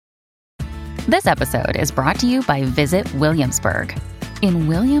This episode is brought to you by Visit Williamsburg. In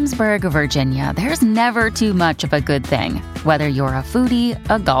Williamsburg, Virginia, there's never too much of a good thing. Whether you're a foodie,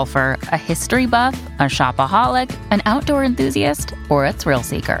 a golfer, a history buff, a shopaholic, an outdoor enthusiast, or a thrill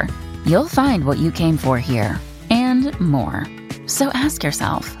seeker, you'll find what you came for here and more. So ask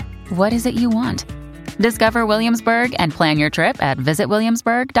yourself, what is it you want? Discover Williamsburg and plan your trip at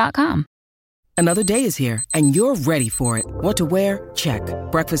visitwilliamsburg.com. Another day is here, and you're ready for it. What to wear? Check.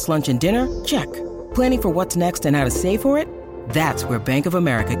 Breakfast, lunch, and dinner? Check. Planning for what's next and how to save for it? That's where Bank of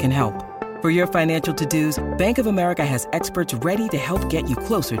America can help. For your financial to-dos, Bank of America has experts ready to help get you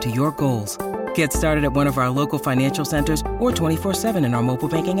closer to your goals. Get started at one of our local financial centers or 24/7 in our mobile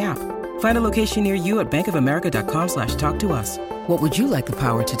banking app. Find a location near you at bankofamerica.com/talktous. What would you like the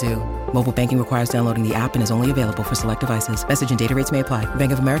power to do? Mobile banking requires downloading the app and is only available for select devices. Message and data rates may apply.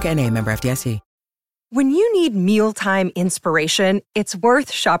 Bank of America N.A., member FDIC. When you need mealtime inspiration, it's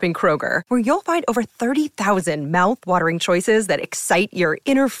worth shopping Kroger, where you'll find over 30,000 mouth-watering choices that excite your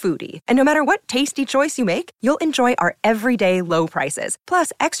inner foodie. And no matter what tasty choice you make, you'll enjoy our everyday low prices,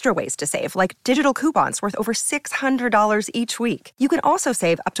 plus extra ways to save, like digital coupons worth over $600 each week. You can also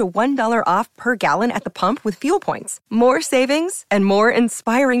save up to $1 off per gallon at the pump with fuel points. More savings and more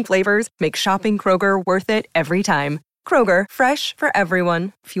inspiring flavors make shopping Kroger worth it every time. Kroger, fresh for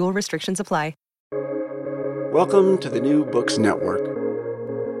everyone. Fuel restrictions apply. Welcome to the New Books Network.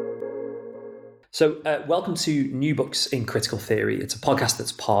 So, welcome to New Books in Critical Theory. It's a podcast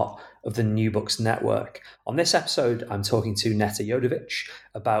that's part of the New Books Network. On this episode, I'm talking to Netta Jodovich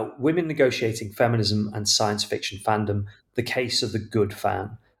about women negotiating feminism and science fiction fandom, the case of the good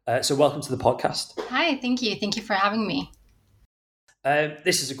fan. So welcome to the podcast. Hi, thank you. Thank you for having me.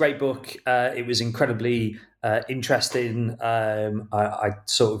 This is a great book. It was incredibly interesting. I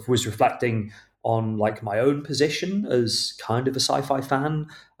sort of was reflecting on like my own position as kind of a sci-fi fan,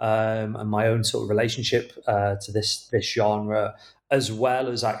 and my own sort of relationship to this genre, as well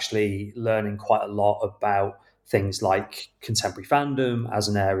as actually learning quite a lot about things like contemporary fandom as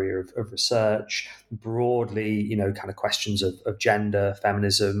an area of research, broadly, you know, kind of questions of gender,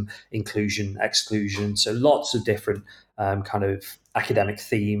 feminism, inclusion, exclusion. So lots of different kind of academic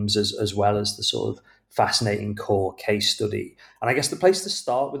themes, as well as the sort of fascinating core case study. And I guess the place to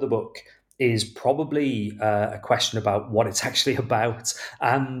start with the book is probably a question about what it's actually about.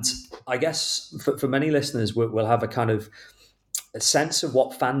 And I guess for many listeners, we'll have a kind of a sense of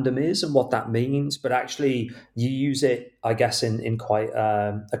what fandom is and what that means, but actually you use it, I guess, in quite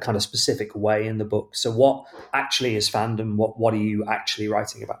a kind of specific way in the book. So what actually is fandom? What are you actually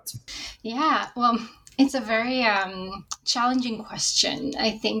writing about? Yeah, well, it's a very challenging question,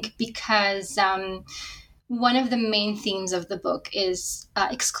 I think, because one of the main themes of the book is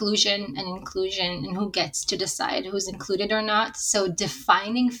exclusion and inclusion, and who gets to decide who's included or not. So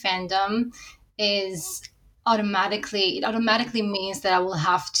defining fandom automatically means that I will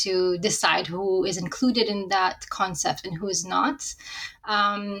have to decide who is included in that concept and who is not.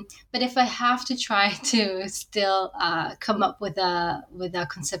 But if I have to try to still come up with a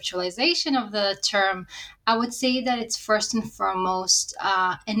conceptualization of the term, I would say that it's first and foremost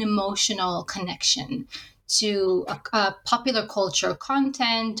an emotional connection to a popular culture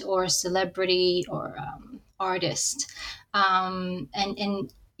content or celebrity or artist,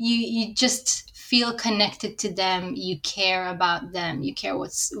 and you just feel connected to them. You care about them. You care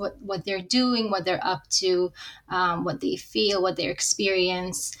what they're doing, what they're up to, what they feel, what they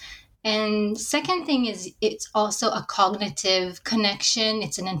experience. And second thing is it's also a cognitive connection.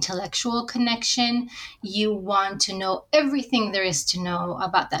 It's an intellectual connection. You want to know everything there is to know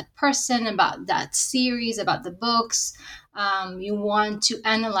about that person, about that series, about the books. You want to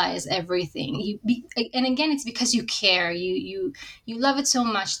analyze everything. And again, it's because you care. You love it so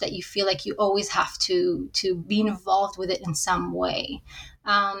much that you feel like you always have to be involved with it in some way.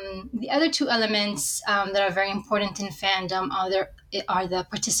 The other two elements that are very important in fandom are the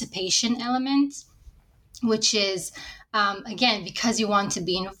participation element, which is, again, because you want to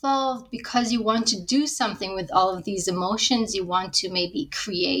be involved, because you want to do something with all of these emotions, you want to maybe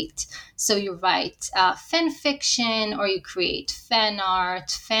create. So you write fan fiction, or you create fan art,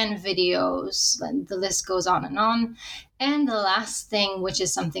 fan videos, and the list goes on and on. And the last thing, which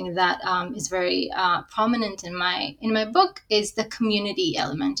is something that is very prominent in my book, is the community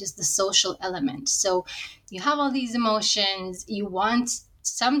element, is the social element. So you have all these emotions, you want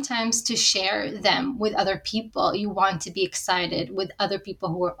sometimes to share them with other people. You want to be excited with other people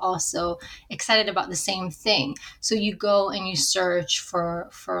who are also excited about the same thing. So you go and you search for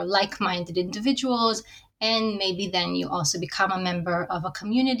like-minded individuals, and maybe then you also become a member of a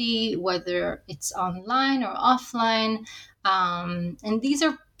community, whether it's online or offline. And these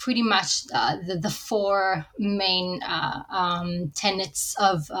are pretty much the four main tenets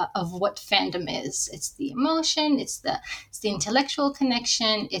of what fandom is. It's the emotion, it's the intellectual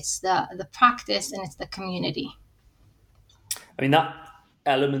connection, it's the practice, and it's the community. I mean, that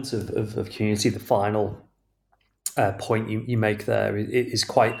element of community, the final point you make there, is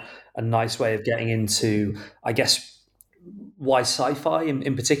quite a nice way of getting into, I guess, why sci-fi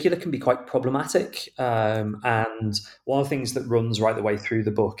in particular can be quite problematic. And one of the things that runs right the way through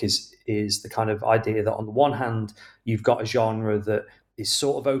the book is the kind of idea that on the one hand, you've got a genre that is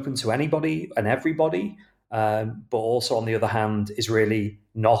sort of open to anybody and everybody, but also on the other hand is really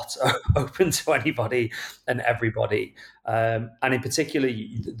not open to anybody and everybody. And in particular,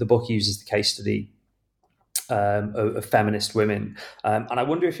 the book uses the case study of feminist women. And I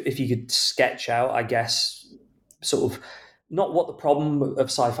wonder if you could sketch out, I guess, sort of not what the problem of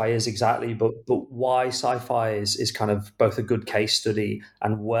sci-fi is exactly, but why sci-fi is kind of both a good case study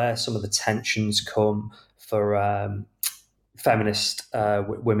and where some of the tensions come for feminist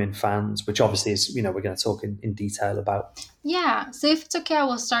women fans, which obviously is, we're going to talk in detail about. Yeah, so if it's okay, I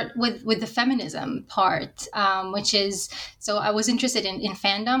will start with the feminism part, which is, so I was interested in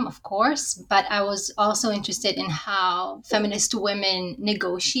fandom, of course, but I was also interested in how feminist women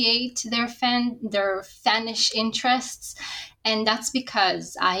negotiate their fanish interests. And that's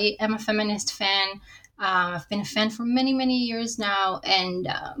because I am a feminist fan. I've been a fan for many, many years now. And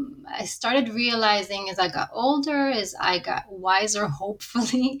I started realizing as I got older, as I got wiser,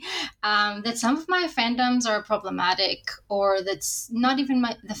 hopefully, that some of my fandoms are problematic, or that's not even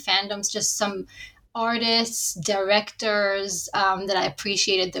the fandoms, just some artists, directors that I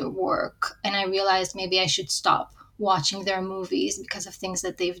appreciated their work. And I realized maybe I should stop watching their movies because of things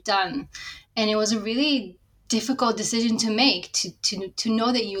that they've done. And it was a really difficult decision to make, to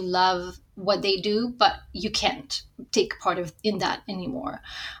know that you love what they do, but you can't take part in that anymore.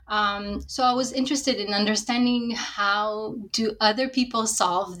 So I was interested in understanding how do other people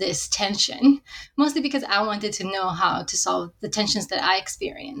solve this tension, mostly because I wanted to know how to solve the tensions that I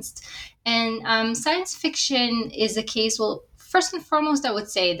experienced. And science fiction is a case, well, first and foremost, I would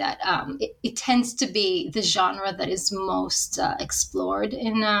say that it tends to be the genre that is most explored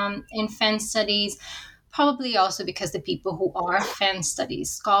in fan studies. Probably also because the people who are fan studies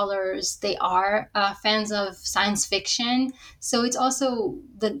scholars, they are fans of science fiction. So it's also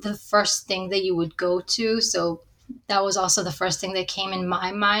the first thing that you would go to. So that was also the first thing that came in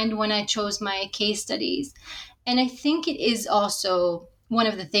my mind when I chose my case studies. And I think it is also one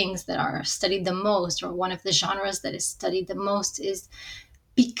of the things that are studied the most, or one of the genres that is studied the most, is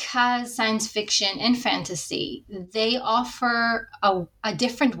because science fiction and fantasy, they offer a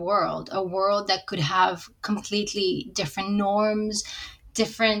different world, a world that could have completely different norms,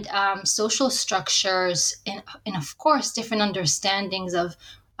 different social structures, and of course, different understandings of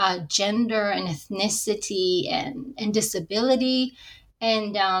gender and ethnicity and disability.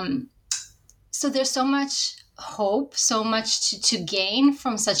 And so there's so much hope, so much to gain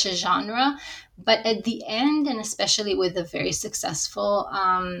from such a genre. But at the end, and especially with the very successful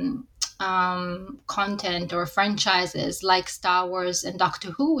content or franchises like Star Wars and Doctor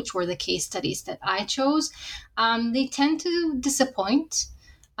Who, which were the case studies that I chose, they tend to disappoint.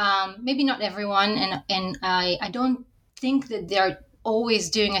 Maybe not everyone, and I don't think that they're always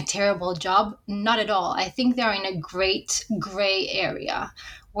doing a terrible job. Not at all. I think they're in a great gray area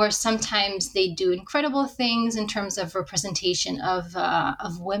where sometimes they do incredible things in terms of representation of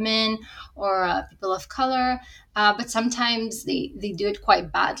women or people of color, but sometimes they do it quite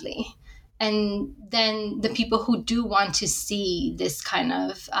badly. And then the people who do want to see this kind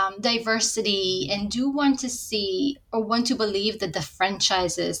of diversity and do want to see or want to believe that the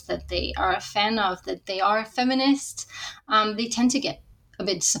franchises that they are a fan of, that they are feminist, they tend to get a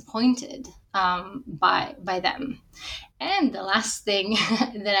bit disappointed by them. And the last thing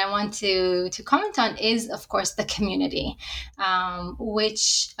that I want to comment on is, of course, the community,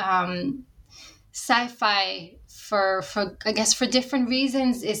 which sci-fi, for I guess for different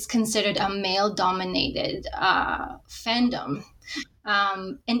reasons, is considered a male-dominated fandom.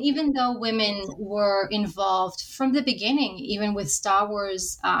 And even though women were involved from the beginning, even with Star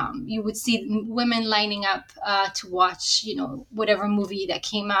Wars, you would see women lining up to watch, whatever movie that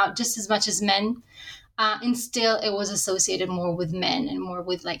came out just as much as men. And still it was associated more with men and more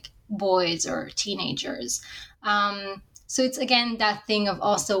with like boys or teenagers. So it's, again, that thing of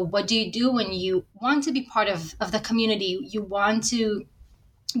also, what do you do when you want to be part of the community? You want to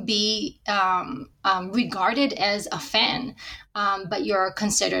be regarded as a fan, but you're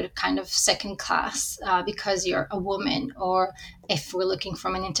considered kind of second class because you're a woman, or if we're looking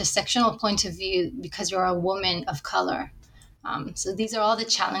from an intersectional point of view, because you're a woman of color. So these are all the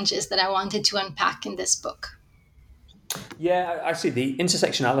challenges that I wanted to unpack in this book. Yeah, actually, the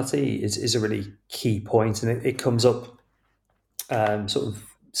intersectionality is a really key point, and it comes up sort of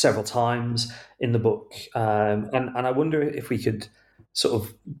several times in the book. And I wonder if we could sort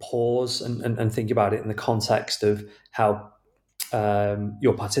of pause and think about it in the context of how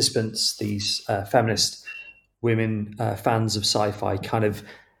your participants, these feminist women, fans of sci-fi, kind of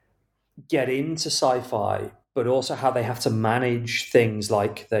get into sci-fi, but also how they have to manage things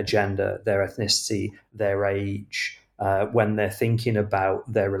like their gender, their ethnicity, their age, when they're thinking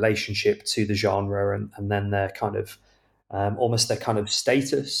about their relationship to the genre, and then their kind of almost their kind of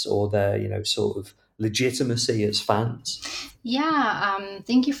status or their, sort of legitimacy as fans. Yeah,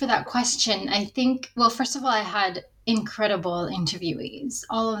 thank you for that question. I think, well, first of all, I had incredible interviewees.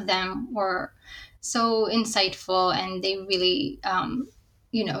 All of them were so insightful, and they really,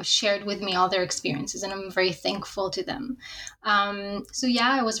 shared with me all their experiences, and I'm very thankful to them. So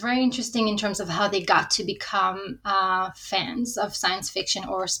yeah, it was very interesting in terms of how they got to become fans of science fiction,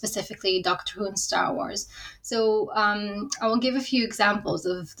 or specifically Doctor Who and Star Wars. So I will give a few examples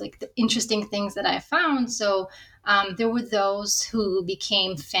of like the interesting things that I found. So there were those who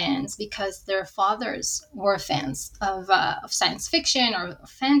became fans because their fathers were fans of science fiction or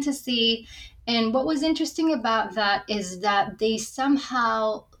fantasy. And what was interesting about that is that they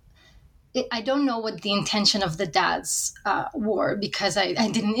somehow, I don't know what the intention of the dads were, because I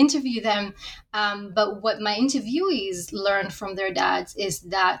didn't interview them. But what my interviewees learned from their dads is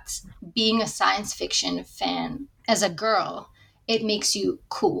that being a science fiction fan as a girl, it makes you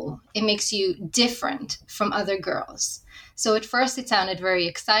cool. It makes you different from other girls. So at first it sounded very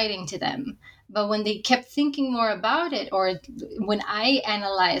exciting to them. But when they kept thinking more about it, or when I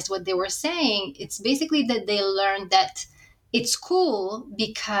analyzed what they were saying, it's basically that they learned that it's cool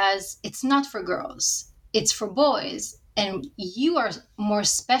because it's not for girls, it's for boys. And you are more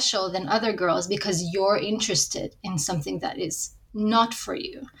special than other girls because you're interested in something that is not for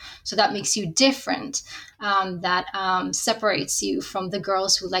you. So that makes you different. That separates you from the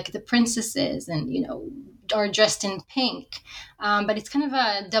girls who like the princesses and, are dressed in pink. But it's kind of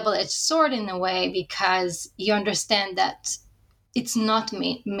a double-edged sword in a way, because you understand that it's not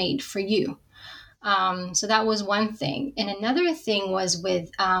made for you. So that was one thing. And another thing was with,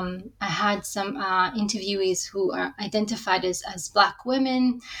 I had some interviewees who are identified as Black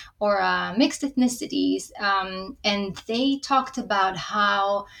women or mixed ethnicities. And they talked about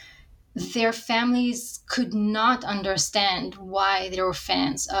how their families could not understand why they were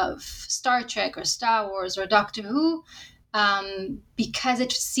fans of Star Trek or Star Wars or Doctor Who, because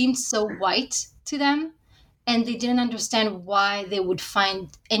it seemed so white to them. And they didn't understand why they would find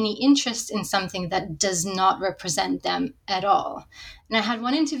any interest in something that does not represent them at all. And I had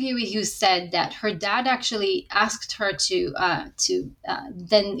one interviewee who said that her dad actually asked her to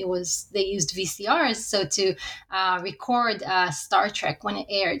then they used VCRs, so to record Star Trek when it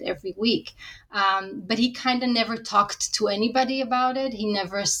aired every week. But he kind of never talked to anybody about it. He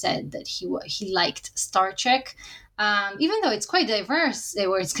never said that he liked Star Trek. Even though it's quite diverse,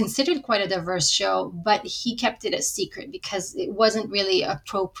 or it's considered quite a diverse show, but he kept it a secret because it wasn't really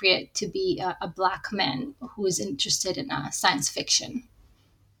appropriate to be a Black man who is interested in science fiction.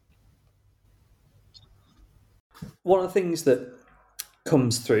 One of the things that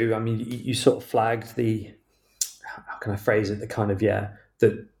comes through, I mean, you sort of flagged how can I phrase it,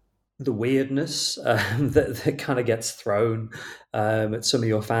 the weirdness that kind of gets thrown at some of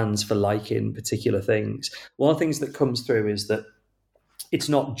your fans for liking particular things. One of the things that comes through is that it's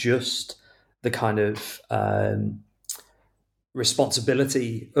not just the kind of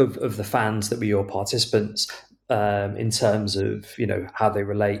responsibility of the fans that were your participants in terms of, how they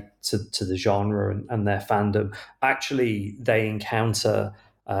relate to the genre and their fandom. Actually, they encounter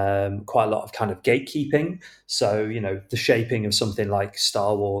quite a lot of kind of gatekeeping. So, the shaping of something like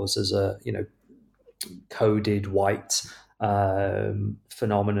Star Wars as a, coded white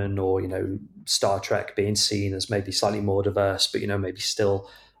phenomenon, or, Star Trek being seen as maybe slightly more diverse, but, maybe still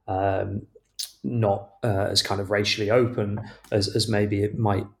not as kind of racially open as maybe it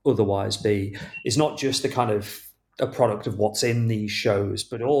might otherwise be, is not just a product of what's in these shows,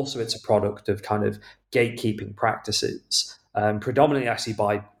 but also it's a product of kind of gatekeeping practices. Predominantly actually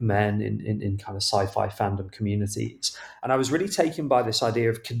by men in kind of sci-fi fandom communities. And I was really taken by this idea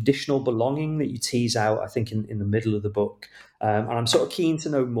of conditional belonging that you tease out, I think, in the middle of the book. And I'm sort of keen to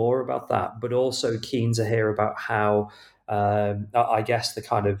know more about that, but also keen to hear about how, I guess, the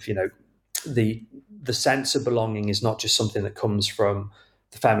kind of, the sense of belonging is not just something that comes from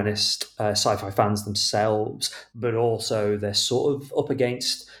the feminist sci-fi fans themselves, but also they're sort of up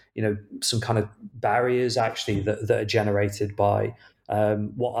against some kind of barriers actually that are generated by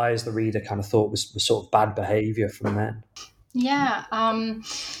what I, as the reader, kind of thought was sort of bad behavior from men. Yeah.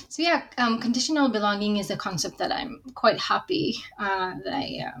 Conditional belonging is a concept that I'm quite happy that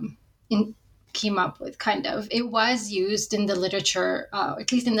I came up with. Kind of, it was used in the literature,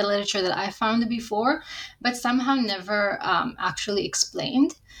 at least in the literature that I found before, but somehow never actually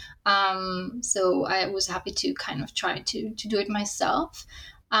explained. So I was happy to kind of try to do it myself.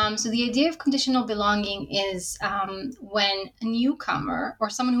 So the idea of conditional belonging is when a newcomer or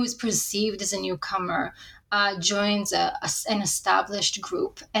someone who is perceived as a newcomer joins an established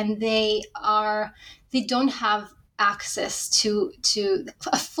group, and they don't have access to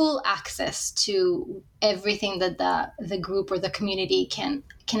a full access to everything that the group or the community can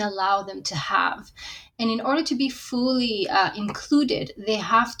allow them to have. And in order to be fully included, they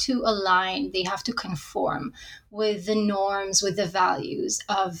have to align, they have to conform with the norms, with the values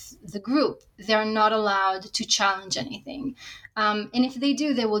of the group. They're not allowed to challenge anything. And if they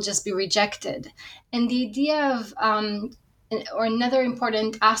do, they will just be rejected. And the idea of or another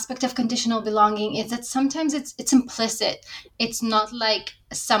important aspect of conditional belonging is that sometimes it's implicit. It's not like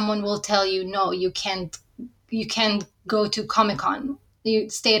someone will tell you, no, you can't go to Comic-Con, you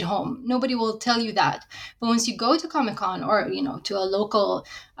stay at home. Nobody will tell you that. But once you go to Comic-Con or to a local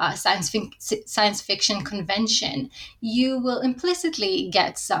science fiction convention, you will implicitly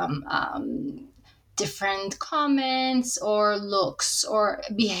get some different comments or looks or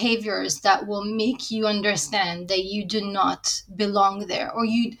behaviors that will make you understand that you do not belong there, or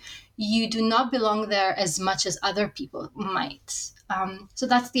you do not belong there as much as other people might. So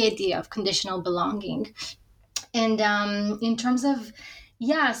that's the idea of conditional belonging. And in terms of,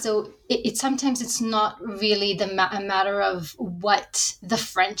 so it sometimes it's not really a matter of what the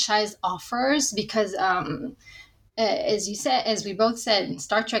franchise offers, because as we both said, in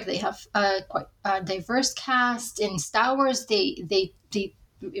Star Trek they have quite a diverse cast. In Star Wars, they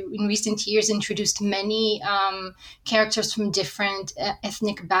in recent years introduced many characters from different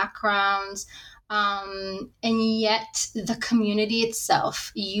ethnic backgrounds, and yet the community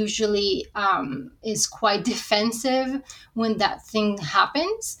itself usually is quite defensive when that thing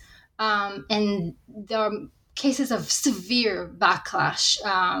happens, and there are cases of severe backlash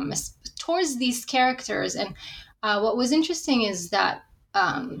towards these characters. And what was interesting is that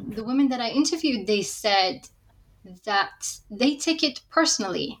the women that I interviewed, they said that they take it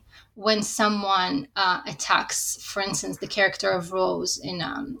personally when someone attacks, for instance, the character of Rose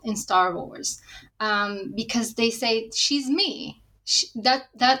in Star Wars, because they say, she's me.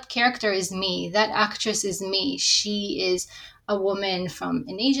 That character is me. That actress is me. She is a woman from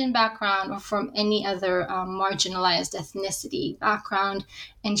an Asian background or from any other marginalized ethnicity background,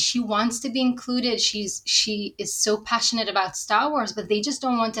 and she wants to be included. She is so passionate about Star Wars, but they just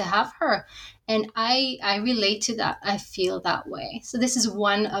don't want to have her. And I relate to that. I feel that way. So this is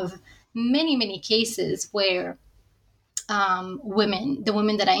one of many, many cases where the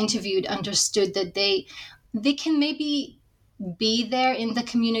women that I interviewed understood that they can maybe be there in the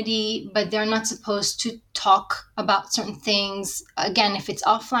community, but they're not supposed to talk about certain things. Again, if it's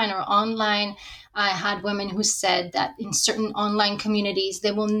offline or online, I had women who said that in certain online communities,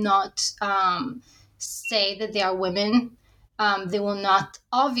 they will not say that they are women. They will not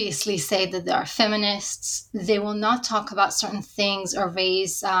obviously say that they are feminists. They will not talk about certain things or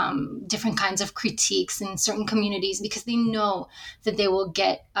raise different kinds of critiques in certain communities because they know that they will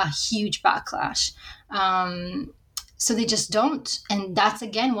get a huge backlash. So they just don't. And that's,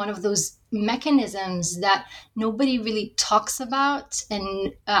 again, one of those mechanisms that nobody really talks about,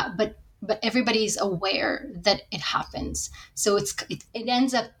 and but everybody's aware that it happens. So it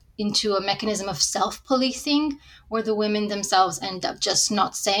ends up into a mechanism of self-policing, where the women themselves end up just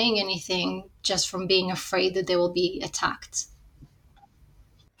not saying anything, just from being afraid that they will be attacked.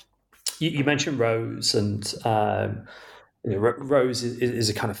 You mentioned Rose, and Rose is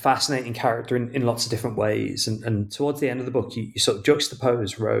a kind of fascinating character in lots of different ways. And towards the end of the book, you sort of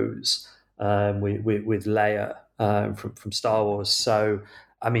juxtapose Rose with Leia from Star Wars. So,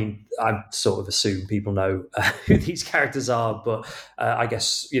 I mean, I sort of assume people know who these characters are, but I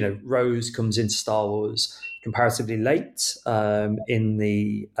guess, Rose comes into Star Wars comparatively late in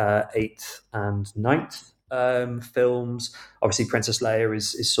the 8th and 9th films. Obviously, Princess Leia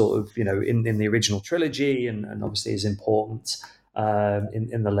is sort of, in the original trilogy, and obviously is important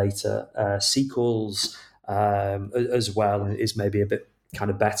in the later sequels as well, and is maybe a bit kind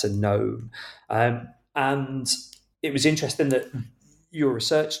of better known. And it was interesting that your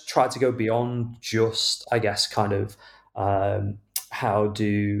research tried to go beyond just, I guess, kind of how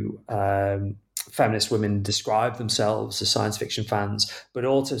do feminist women describe themselves as science fiction fans, but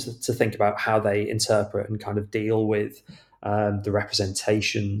also to think about how they interpret and kind of deal with the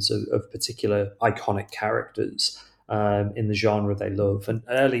representations of particular iconic characters in the genre they love. And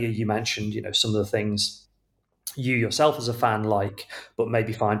earlier you mentioned, some of the things you yourself as a fan like, but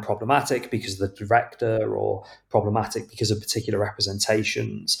maybe find problematic because of the director or problematic because of particular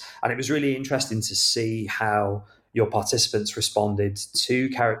representations. And it was really interesting to see how your participants responded to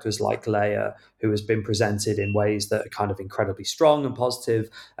characters like Leia, who has been presented in ways that are kind of incredibly strong and positive,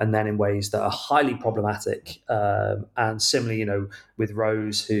 and then in ways that are highly problematic. And similarly, with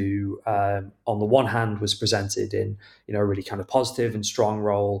Rose, who on the one hand was presented in, a really kind of positive and strong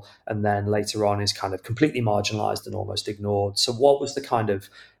role, and then later on is kind of completely marginalized and almost ignored. So what was the kind of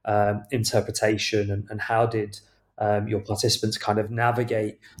interpretation, and how did your participants kind of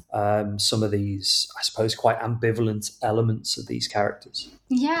navigate some of these, I suppose, quite ambivalent elements of these characters?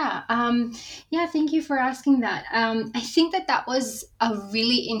 Yeah. Thank you for asking that. I think that was a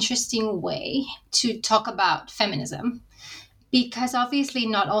really interesting way to talk about feminism, because obviously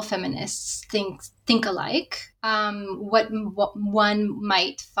not all feminists think alike. What one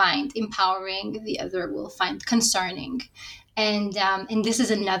might find empowering, the other will find concerning. And this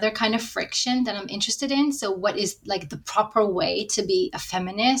is another kind of friction that I'm interested in. So what is like the proper way to be a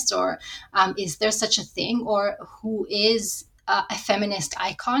feminist, or is there such a thing, or who is a feminist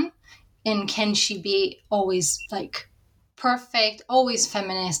icon, and can she be always like perfect, always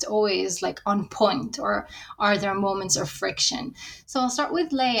feminist, always like on point, or are there moments of friction? So I'll start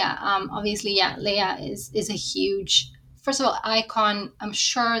with Leia. Obviously, Leia is a huge, first of all, icon. I'm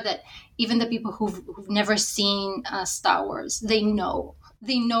sure that even the people who've never seen Star Wars, they know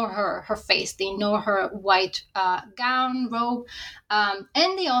her face, they know her white gown, robe,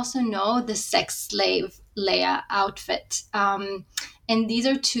 and they also know the sex slave Leia outfit. And these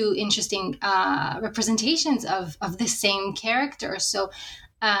are two interesting representations of the same character. So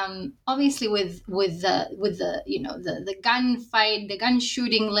obviously with the gunfight, the gun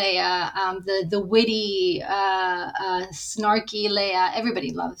shooting Leia, the witty, snarky Leia,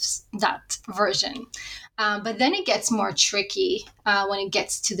 everybody loves that version. But then it gets more tricky when it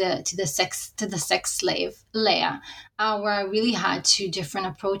gets to the sex slave Leia, where I really had two different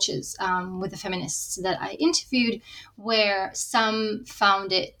approaches with the feminists that I interviewed, where some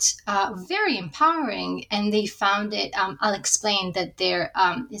found it very empowering, and they found it. I'll explain that there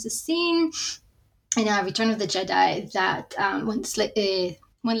is a scene in Return of the Jedi that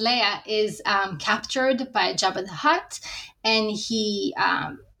when Leia is captured by Jabba the Hutt, and he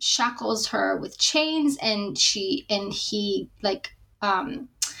shackles her with chains, and he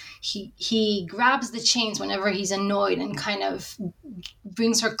grabs the chains whenever he's annoyed and kind of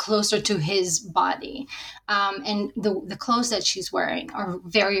brings her closer to his body. And the clothes that she's wearing are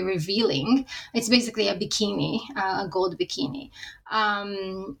very revealing. It's basically a bikini, a gold bikini.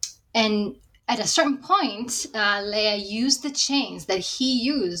 And at a certain point, Leia used the chains that he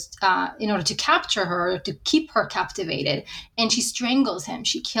used in order to capture her, to keep her captivated, and she strangles him,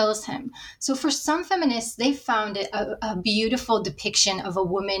 she kills him. So for some feminists, they found it a beautiful depiction of a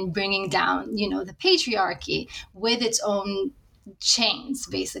woman bringing down, the patriarchy with its own chains,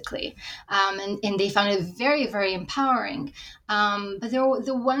 basically. And they found it very, very empowering. But there were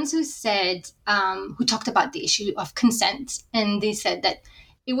the ones who said, who talked about the issue of consent, and they said that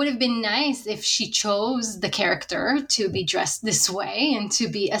it would have been nice if she chose the character to be dressed this way and to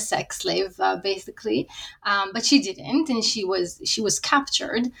be a sex slave, basically. But she didn't, and she was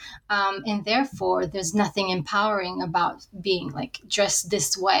captured. And therefore, there's nothing empowering about being like dressed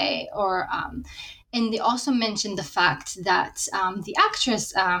this way. And they also mentioned the fact that the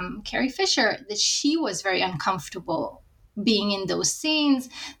actress, Carrie Fisher, that she was very uncomfortable being in those scenes,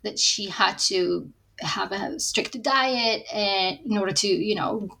 that she had to have a strict diet in order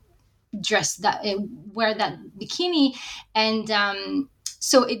to, dress that, wear that bikini. And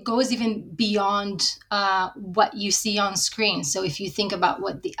so it goes even beyond what you see on screen. So if you think about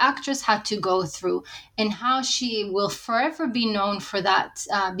what the actress had to go through and how she will forever be known for that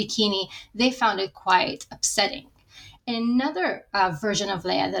bikini, they found it quite upsetting. And another version of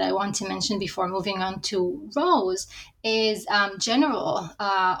Leia that I want to mention before moving on to Rose is General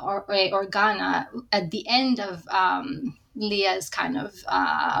Organa at the end of Leia's kind of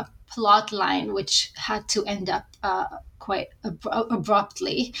plot line, which had to end up quite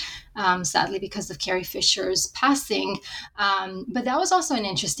abruptly, sadly, because of Carrie Fisher's passing. But that was also an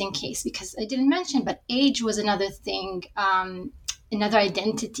interesting case because I didn't mention, but age was another thing, another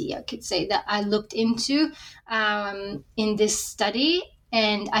identity, I could say, that I looked into in this study.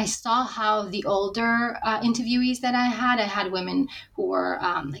 And I saw how the older interviewees that I had women who were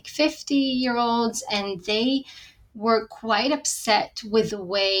like 50-year-olds, and they were quite upset with the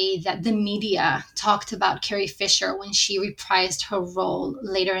way that the media talked about Carrie Fisher when she reprised her role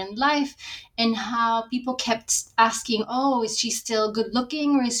later in life, and how people kept asking, oh, is she still good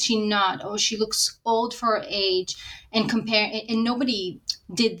looking or is she not? Oh, she looks old for her age. And nobody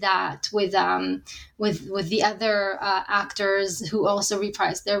did that with the other actors who also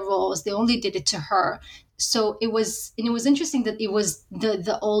reprised their roles. They only did it to her. So it was interesting that it was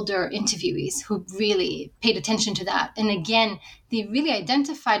the older interviewees who really paid attention to that. And again, they really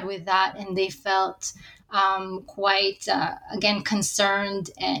identified with that, and they felt quite, again,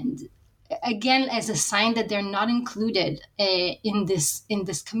 concerned, and again, as a sign that they're not included in this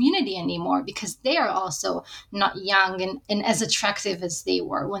community anymore, because they are also not young and as attractive as they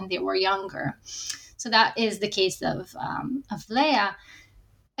were when they were younger. So that is the case of Leia.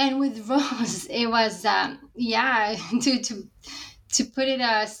 And with Rose, it was, to put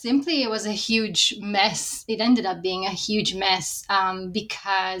it simply, it was a huge mess. It ended up being a huge mess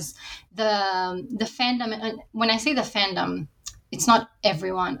because the fandom, and when I say the fandom, it's not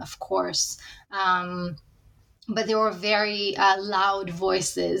everyone, of course, but there were very loud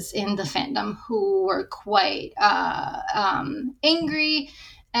voices in the fandom who were quite angry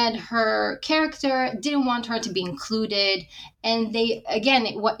at her character, didn't want her to be included. And they, again,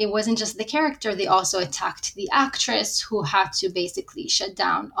 it wasn't just the character, they also attacked the actress, who had to basically shut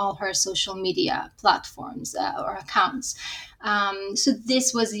down all her social media platforms or accounts. So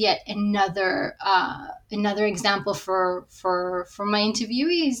this was yet another example for my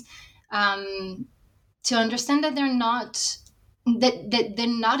interviewees to understand that they're not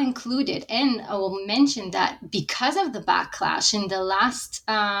included. And I will mention that because of the backlash in the last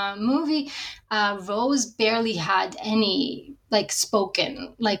movie, Rose barely had any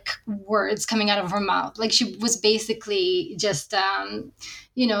spoken words coming out of her mouth. Like, she was basically just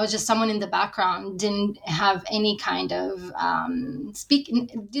just someone in the background, didn't have any kind of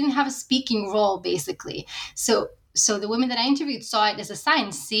didn't have a speaking role, basically. So the women that I interviewed saw it as a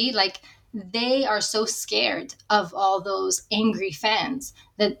sign. See, they are so scared of all those angry fans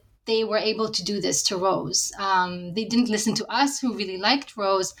that they were able to do this to Rose. They didn't listen to us, who really liked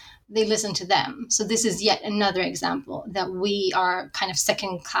Rose. They listened to them. So this is yet another example that we are kind of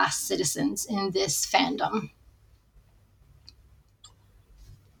second-class citizens in this fandom.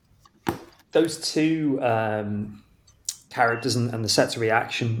 Those two characters and the sets of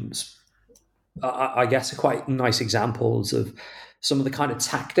reactions, I guess, are quite nice examples of some of the kind of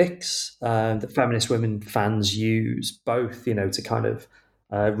tactics that feminist women fans use, both, to kind of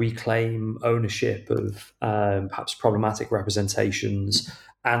reclaim ownership of perhaps problematic representations,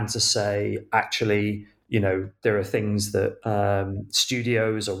 and to say, actually, there are things that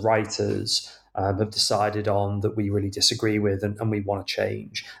studios or writers have decided on that we really disagree with and we want to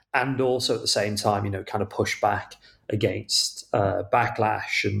change. And also at the same time, kind of push back against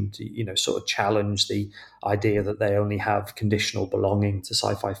backlash and, sort of challenge the idea that they only have conditional belonging to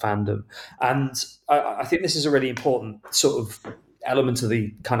sci-fi fandom. And I think this is a really important sort of element of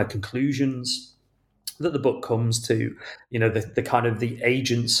the kind of conclusions that the book comes to, the kind of the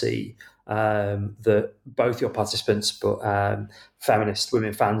agency that both your participants, but feminist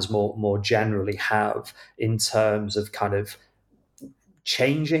women fans more generally have in terms of kind of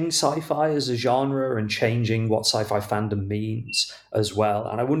changing sci-fi as a genre and changing what sci-fi fandom means as well.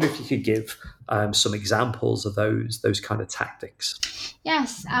 And I wonder if you could give some examples of those kind of tactics.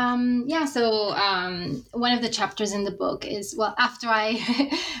 Yes. So one of the chapters in the book is, after I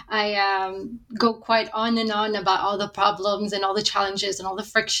go quite on and on about all the problems and all the challenges and all the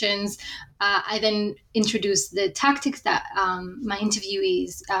frictions, I then introduce the tactics that my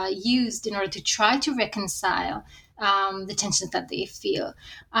interviewees used in order to try to reconcile the tensions that they feel.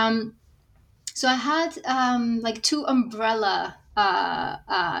 So I had two umbrella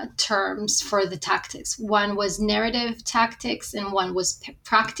terms for the tactics. One was narrative tactics and one was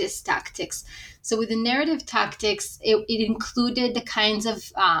practice tactics. So with the narrative tactics, it included the kinds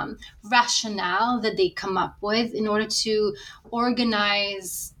of rationale that they come up with in order to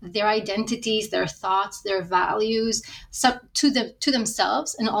organize their identities, their thoughts, their values to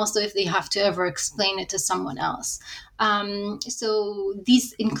themselves, and also if they have to ever explain it to someone else. So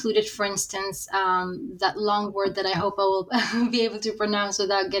these included, for instance, that long word that I hope I will be able to pronounce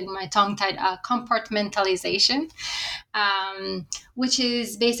without getting my tongue tied, compartmentalization. which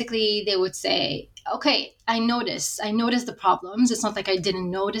is basically they would say, okay, I notice the problems. It's not like I didn't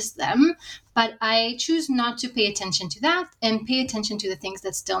notice them, but I choose not to pay attention to that and pay attention to the things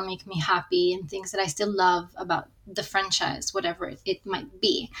that still make me happy and things that I still love about the franchise, whatever it might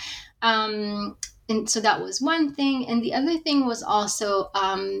be. And so that was one thing. And the other thing was also,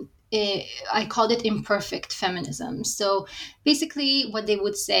 I called it imperfect feminism. So basically what they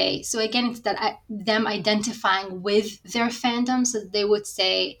would say, so again, it's that them identifying with their fandom. So they would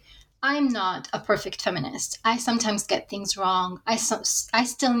say, I'm not a perfect feminist. I sometimes get things wrong. I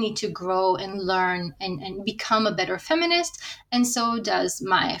still need to grow and learn and become a better feminist. And so does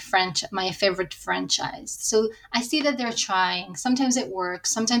my favorite franchise. So I see that they're trying. Sometimes it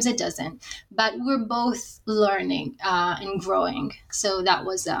works, sometimes it doesn't. But we're both learning and growing. So that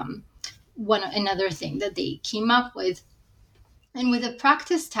was another thing that they came up with. And with the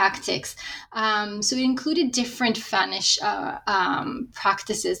practice tactics, so it included different Fanish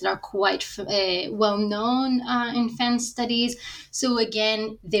practices that are quite well known in fan studies. So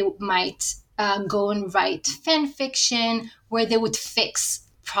again, they might go and write fan fiction where they would fix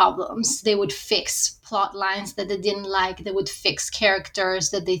problems. They would fix plot lines that they didn't like. They would fix characters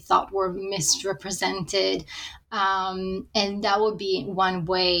that they thought were misrepresented. And that would be one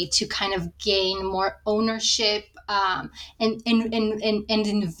way to kind of gain more ownership and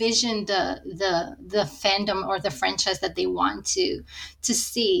envision the fandom or the franchise that they want to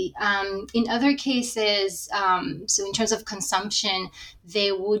see. In other cases, so in terms of consumption,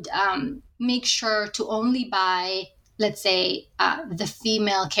 they would make sure to only buy, let's say, the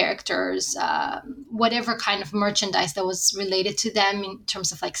female characters, whatever kind of merchandise that was related to them in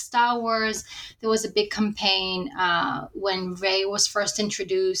terms of like Star Wars. There was a big campaign when Rey was first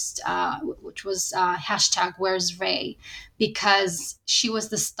introduced, which was hashtag Where's Rey, because she was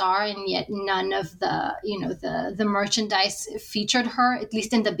the star and yet none of the merchandise featured her, at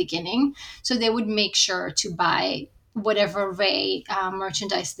least in the beginning. So they would make sure to buy whatever Rey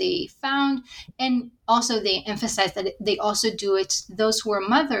merchandise they found. And also they emphasized that they also do it, those who were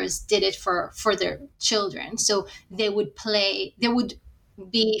mothers did it for their children. So they would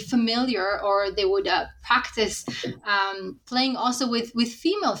be familiar, or they would practice playing also with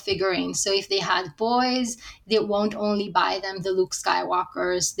female figurines. So if they had boys, they won't only buy them the Luke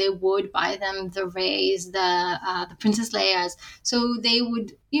Skywalkers, they would buy them the Reys, the Princess Leia's. So they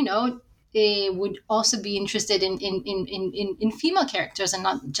would, they would also be interested in female characters and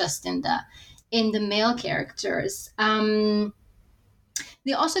not just in the male characters.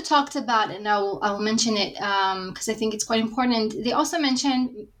 They also talked about, and I'll mention it because I think it's quite important. They also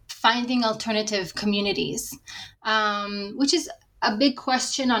mentioned finding alternative communities, which is a big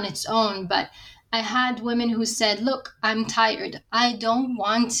question on its own. But I had women who said, "Look, I'm tired. I don't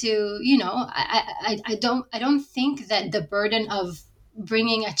want to. I don't think that the burden of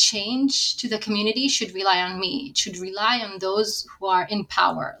bringing a change to the community should rely on me. It should rely on those who are in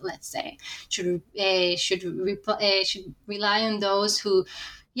power, let's say. Should rely on those who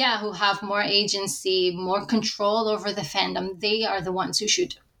have more agency, more control over the fandom. They are the ones who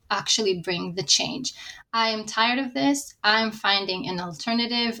should actually bring the change. I am tired of this. I'm finding an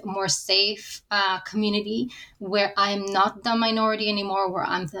alternative, more safe community where I'm not the minority anymore, where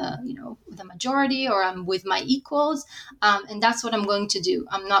I'm the majority, or I'm with my equals. And that's what I'm going to do.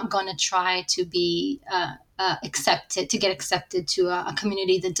 I'm not going to try to be accepted to a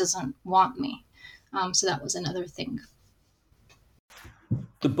community that doesn't want me. So that was another thing.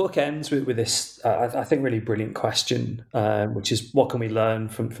 The book ends with this, I think, really brilliant question, which is, what can we learn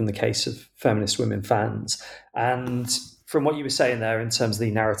from the case of feminist women fans? And from what you were saying there in terms of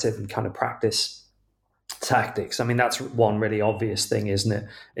the narrative and kind of practice tactics, I mean, that's one really obvious thing, isn't it,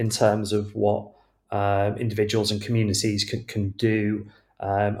 in terms of what individuals and communities can do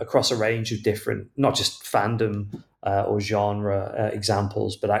across a range of different, not just fandom or genre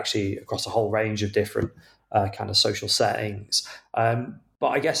examples, but actually across a whole range of different kind of social settings. But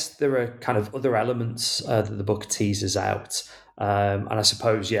I guess there are kind of other elements that the book teases out. And I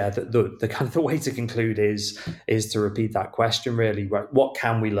suppose, the kind of the way to conclude is to repeat that question, really. Right? What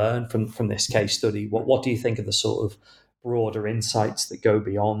can we learn from this case study? What do you think are the sort of broader insights that go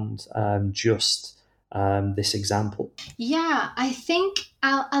beyond just this example? Yeah, I think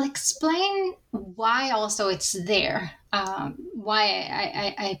I'll explain why also it's there,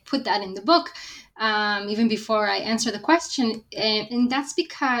 why I put that in the book. Even before I answer the question, and that's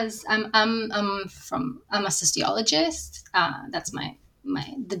because I'm a sociologist. That's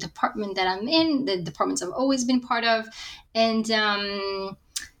the department that I'm in, the departments I've always been part of, and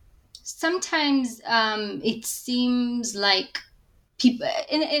sometimes it seems like people,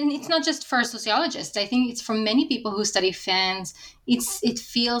 and it's not just for sociologists. I think it's for many people who study fans. It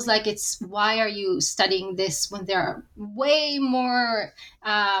feels like it's, why are you studying this when there are way more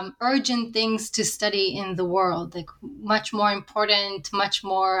urgent things to study in the world, like much more important, much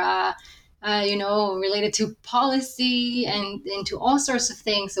more related to policy and to all sorts of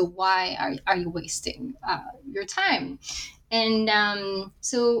things. So why are you wasting your time? And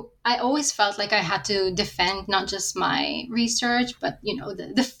so I always felt like I had to defend not just my research, but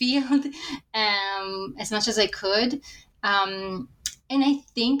the field as much as I could. And I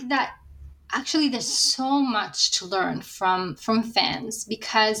think that actually there's so much to learn from fans,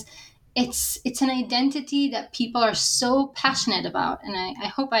 because it's an identity that people are so passionate about. And I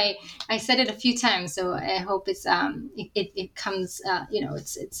hope I said it a few times, so I hope it's it comes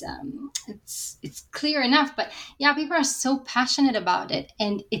it's clear enough. But yeah, people are so passionate about it,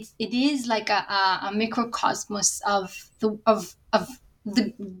 and it is like a microcosmos of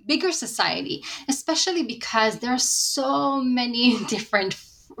the bigger society, especially because there are so many different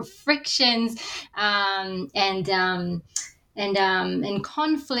frictions and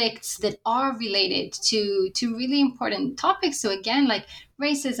conflicts that are related to really important topics. So again, like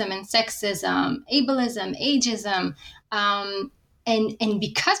racism and sexism, ableism, ageism, and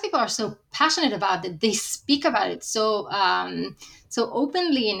because people are so passionate about it, they speak about it so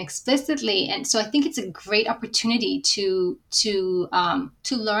openly and explicitly. And so I think it's a great opportunity to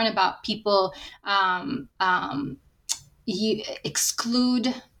learn about people, you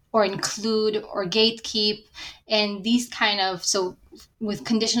exclude or include or gatekeep, and these kind of, so with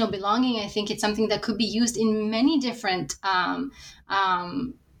conditional belonging, I think it's something that could be used in many different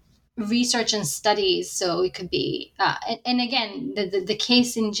research and studies. So it could be, and again, the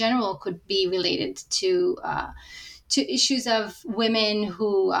case in general could be related to issues of women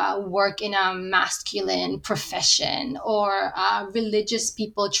who work in a masculine profession, or religious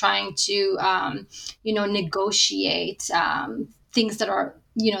people trying to, negotiate things that are,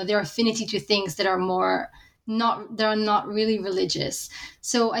 their affinity to things that are not really religious.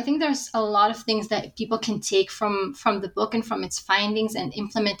 So I think there's a lot of things that people can take from the book and from its findings and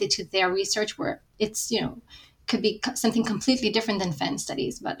implement it to their research, where it's, could be something completely different than Fenn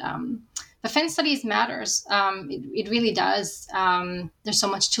studies. But Fenn studies matters. It really does. There's so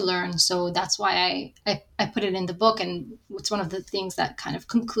much to learn. So that's why I put it in the book, and it's one of the things that kind of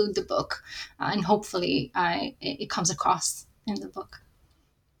conclude the book, and hopefully it comes across in the book.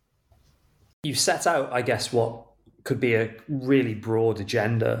 You've set out, I guess, what could be a really broad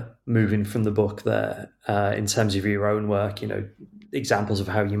agenda moving from the book there, in terms of your own work, examples of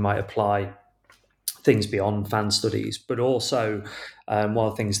how you might apply things beyond fan studies. But also, one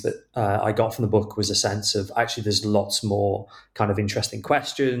of the things that I got from the book was a sense of, actually, there's lots more kind of interesting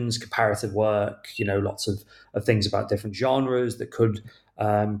questions, comparative work, lots of things about different genres that could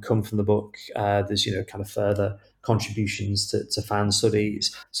come from the book. There's, kind of further contributions to fan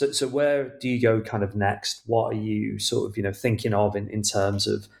studies. So where do you go kind of next? What are you sort of, thinking of in terms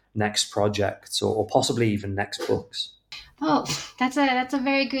of next projects, or possibly even next books? Oh, that's a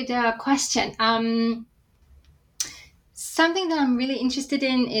very good question. Something that I'm really interested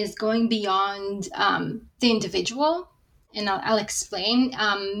in is going beyond the individual, and I'll explain.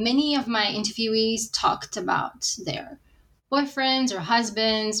 Many of my interviewees talked about their boyfriends or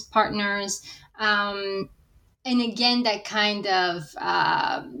husbands, partners, and again, that kind of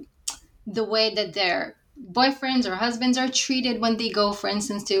the way that their boyfriends or husbands are treated when they go, for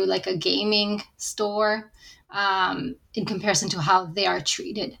instance, to like a gaming store, in comparison to how they are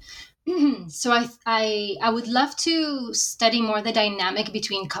treated. So I would love to study more the dynamic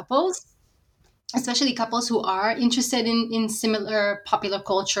between couples, especially couples who are interested in similar popular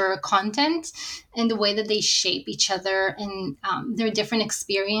culture content, and the way that they shape each other and their different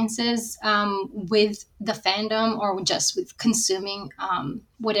experiences with the fandom, or just with consuming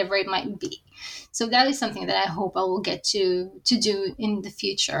whatever it might be. So that is something that I hope I will get to do in the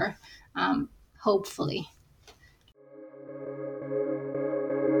future, hopefully.